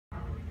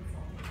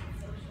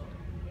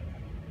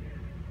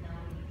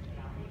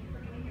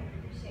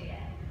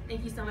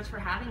Thank you so much for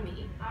having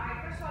me. All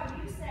right, first of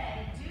all, you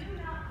say do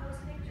not post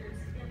pictures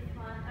in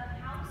front of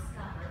house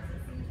numbers.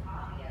 It seems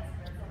obvious,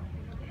 but some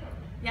people do.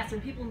 Yes,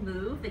 when people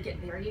move, they get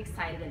very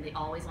excited and they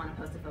always want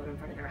to post a photo in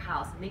front of their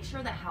house. Make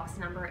sure the house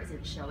number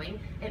isn't showing.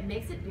 It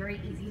makes it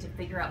very easy to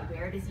figure out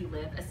where it is you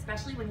live,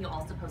 especially when you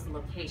also post the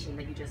location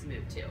that you just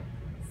moved to.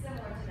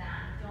 Similar to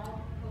that,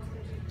 don't post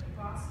pictures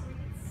across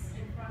streets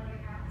in front of your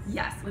house.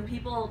 Yes, when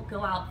people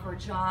go out for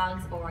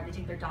jogs or they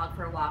take their dog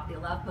for a walk, they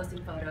love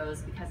posting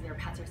photos because their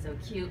pets are so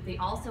cute. They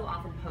also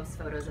often post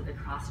photos of the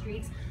cross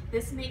streets.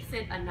 This makes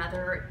it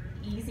another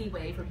easy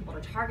way for people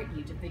to target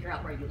you to figure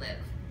out where you live.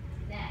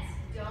 Next,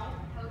 don't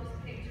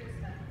post pictures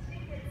of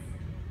tickets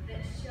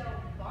that show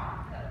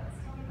barcodes.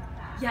 Tell me about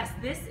that. Yes,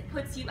 this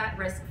puts you at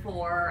risk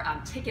for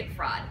ticket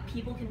fraud.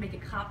 People can make a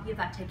copy of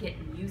that ticket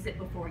and use it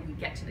before you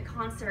get to the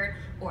concert,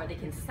 or they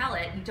can sell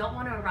it. You don't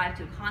want to arrive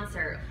to a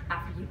concert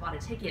after you bought a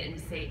ticket and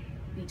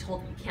be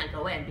told that you can't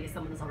go in because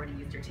someone has already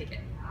used your ticket.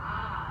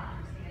 Ah,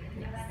 interesting. I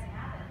didn't know that can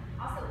happen.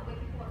 Also, when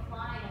people are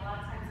flying, a lot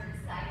of times they're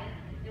excited.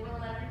 They want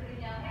to let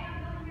everybody know, hey,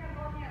 I'm going here, I'm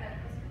going here. They're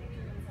posting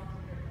pictures of themselves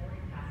with their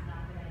boarding pass.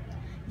 Not a good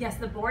idea. Yes,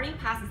 the boarding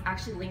pass is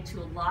actually linked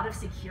to a lot of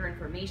secure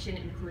information,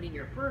 including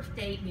your birth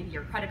date, maybe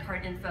your credit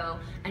card info,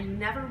 and you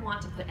never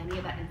want to put any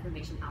of that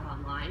information out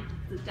online.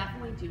 So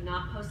definitely do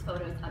not post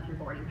photos of your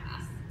boarding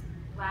pass.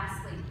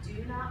 Lastly,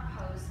 do not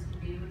post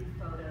nude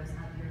photos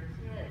of your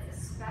kids,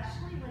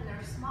 especially when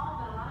they're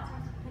small, but a lot of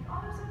times people think,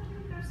 oh, they're so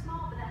cute, they're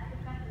small, but that could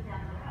affect them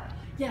down the road.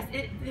 Yes,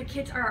 the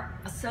kids are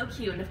so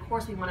cute, and of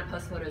course we want to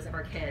post photos of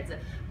our kids,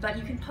 but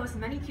you can post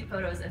many cute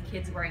photos of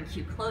kids wearing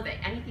cute clothing.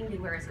 Anything they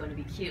wear is going to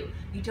be cute.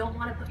 You don't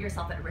want to put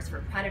yourself at risk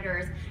for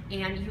predators,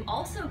 and you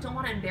also don't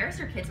want to embarrass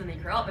your kids when they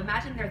grow up.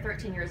 Imagine they're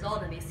 13 years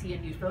old and they see a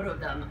nude photo of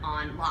them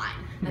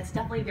online. That's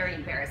definitely very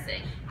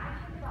embarrassing. I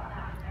think about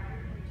that with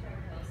every picture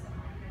I post. I'm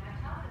like, my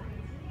child is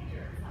a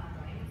teenager at some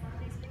point, and some of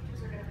these pictures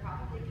are going to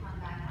probably come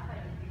back up.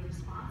 I need to be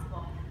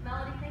responsible.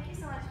 Melody, thank you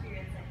so much for your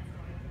insights.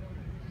 I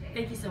really appreciate it.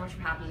 Thank you so much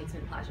for having me. It's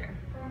been a pleasure.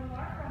 For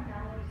more from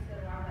Melody.